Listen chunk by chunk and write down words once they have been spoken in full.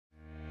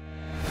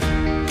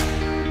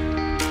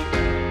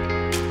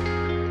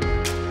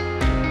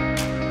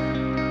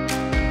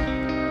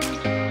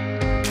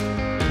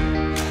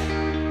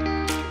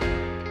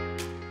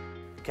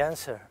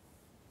Cancer.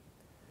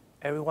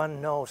 Everyone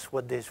knows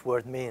what this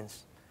word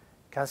means.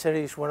 Cancer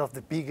is one of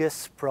the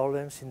biggest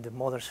problems in the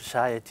modern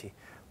society.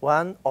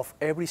 1 of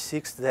every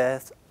 6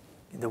 deaths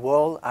in the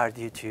world are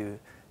due to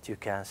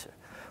cancer.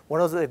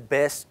 One of the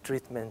best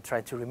treatments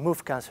trying to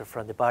remove cancer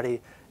from the body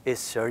is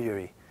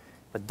surgery.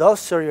 But those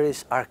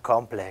surgeries are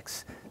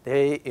complex.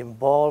 They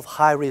involve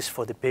high risk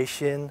for the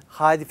patient,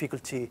 high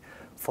difficulty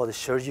for the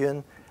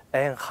surgeon,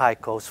 and high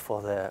cost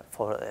for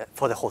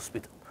the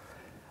hospital.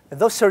 And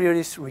those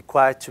surgeries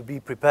require to be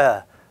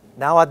prepared.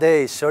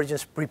 Nowadays,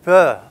 surgeons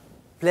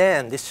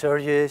plan these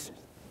surgeries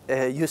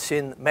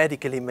using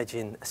medical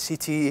imaging, a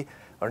CT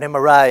or an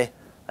MRI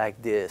like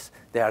this.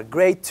 They are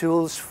great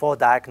tools for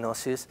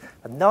diagnosis,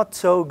 but not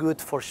so good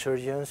for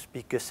surgeons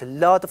because a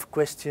lot of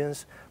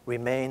questions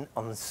remain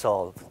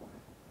unsolved.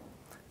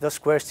 Those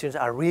questions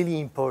are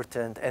really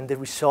important, and the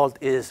result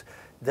is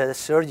that the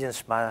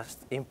surgeons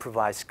must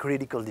improvise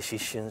critical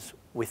decisions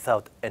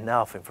without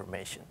enough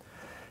information.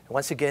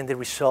 Once again, the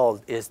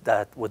result is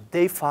that what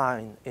they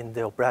find in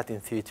the operating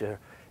theater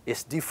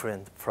is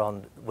different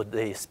from what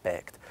they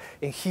expect.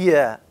 And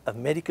here, a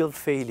medical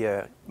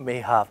failure may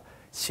have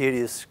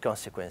serious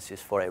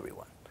consequences for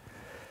everyone.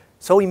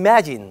 So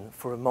imagine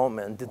for a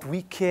moment that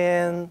we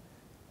can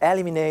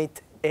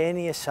eliminate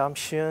any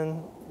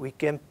assumption, we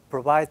can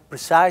provide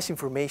precise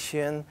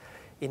information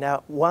in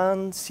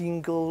one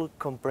single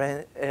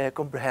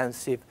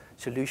comprehensive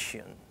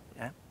solution.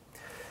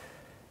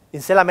 In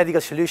Cella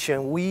Medical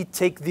Solution, we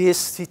take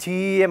this CT,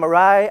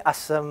 MRI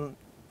as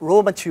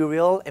raw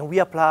material, and we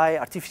apply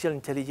artificial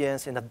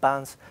intelligence and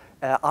advanced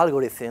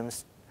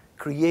algorithms,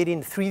 creating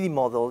a 3D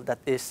model that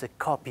is a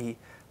copy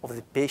of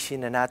the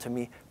patient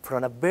anatomy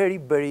from a very,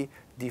 very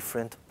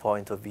different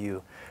point of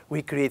view.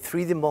 We create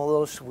 3D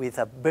models with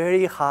a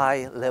very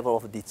high level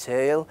of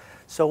detail,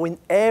 so in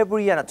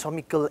every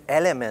anatomical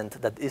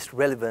element that is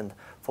relevant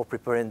for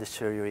preparing the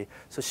surgery,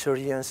 so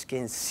surgeons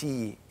can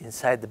see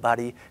inside the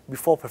body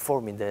before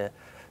performing the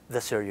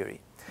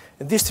surgery.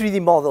 And this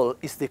 3D model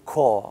is the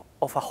core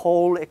of a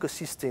whole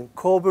ecosystem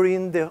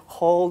covering the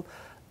whole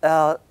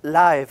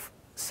life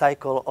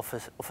cycle of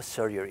a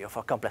surgery, of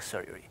a complex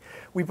surgery.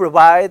 We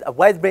provide a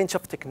wide range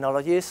of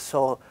technologies,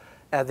 so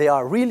they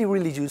are really,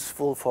 really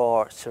useful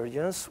for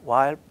surgeons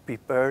while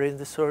preparing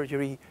the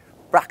surgery,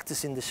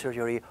 practicing the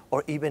surgery,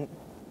 or even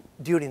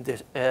during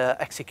the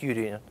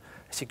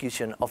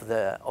execution of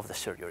the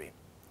surgery.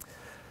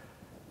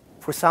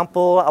 For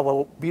example,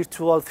 our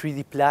virtual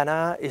 3D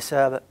planner is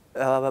a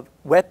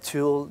web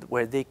tool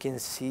where they can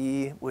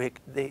see, where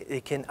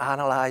they can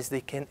analyze,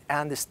 they can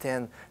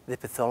understand the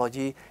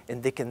pathology,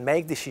 and they can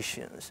make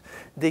decisions.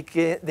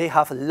 They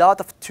have a lot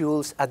of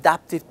tools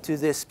adapted to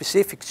the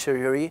specific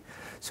surgery,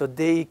 so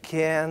they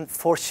can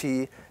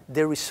foresee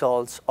the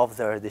results of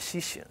their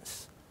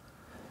decisions.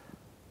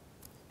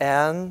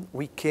 And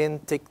we can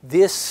take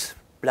this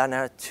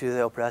planner to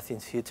the operating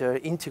theater,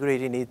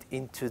 integrating it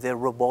into the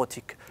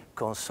robotic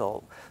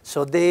console.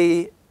 So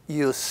they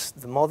use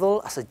the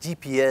model as a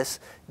GPS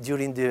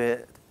during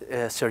the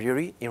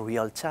surgery in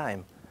real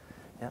time.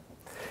 Yeah.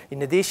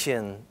 In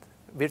addition,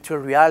 virtual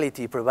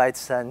reality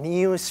provides a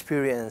new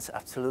experience,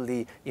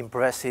 absolutely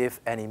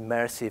impressive and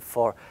immersive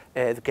for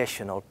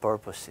educational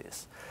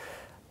purposes.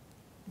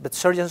 But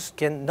surgeons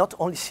can not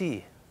only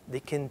see, they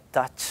can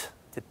touch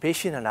the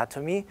patient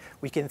anatomy.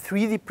 We can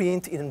 3D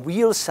print in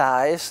real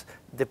size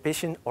the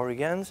patient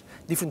organs,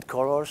 different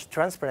colors,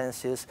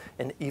 transparencies,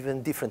 and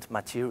even different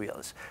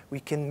materials.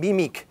 We can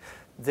mimic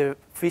the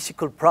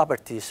physical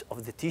properties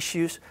of the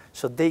tissues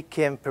so they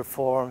can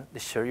perform the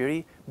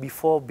surgery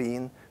before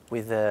being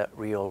with the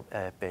real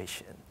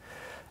patient.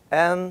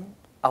 And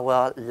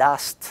our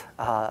last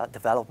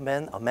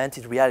development,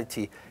 augmented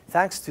reality,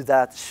 thanks to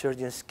that,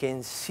 surgeons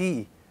can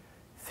see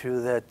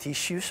through the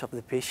tissues of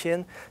the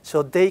patient,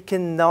 so they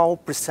can know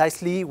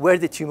precisely where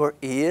the tumor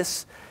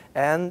is,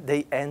 and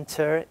they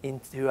enter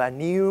into a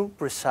new,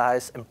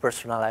 precise, and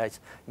personalized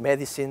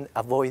medicine,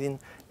 avoiding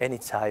any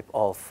type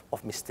of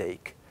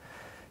mistake.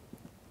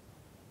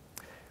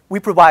 We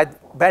provide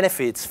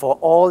benefits for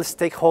all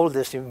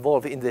stakeholders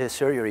involved in the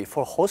surgery.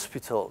 For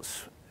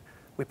hospitals,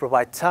 we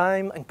provide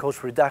time and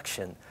cost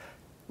reduction.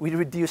 We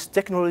reduce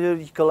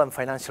technological and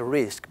financial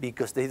risk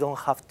because they don't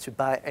have to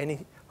buy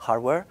any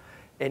hardware,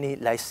 any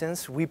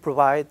license. We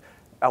provide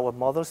our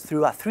models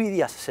through a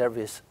 3D as a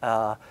service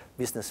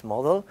business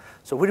model.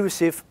 So we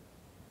receive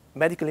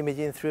medical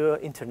imaging through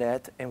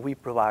internet, and we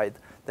provide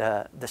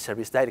the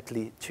service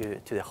directly to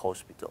the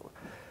hospital.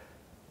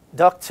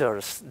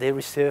 Doctors, they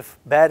receive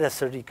better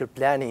surgical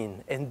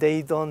planning, and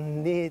they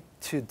don't need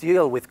to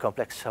deal with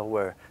complex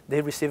software.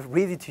 They receive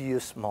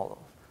ready-to-use models.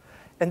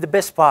 And the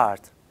best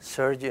part,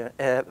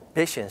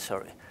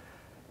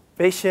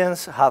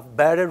 patients have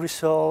better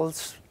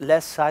results,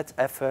 less side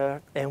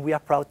effect, and we are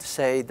proud to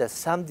say that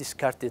some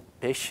discarded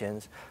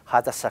patients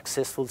had a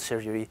successful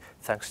surgery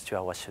thanks to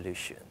our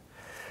solution.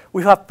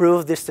 We have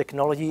proved this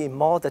technology in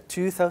more than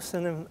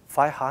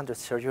 2,500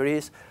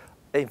 surgeries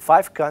in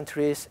 5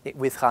 countries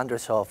with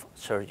hundreds of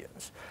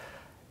surgeons.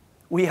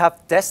 We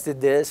have tested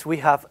this. We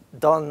have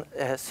done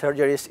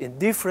surgeries in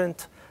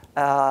different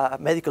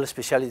medical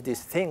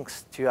specialties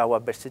thanks to our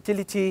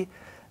versatility.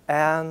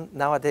 And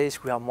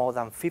nowadays, we are more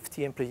than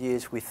 50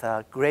 employees with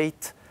a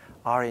great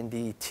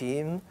R&D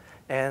team,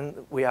 and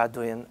we are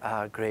doing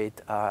a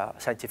great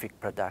scientific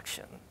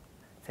production.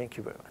 Thank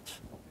you very much.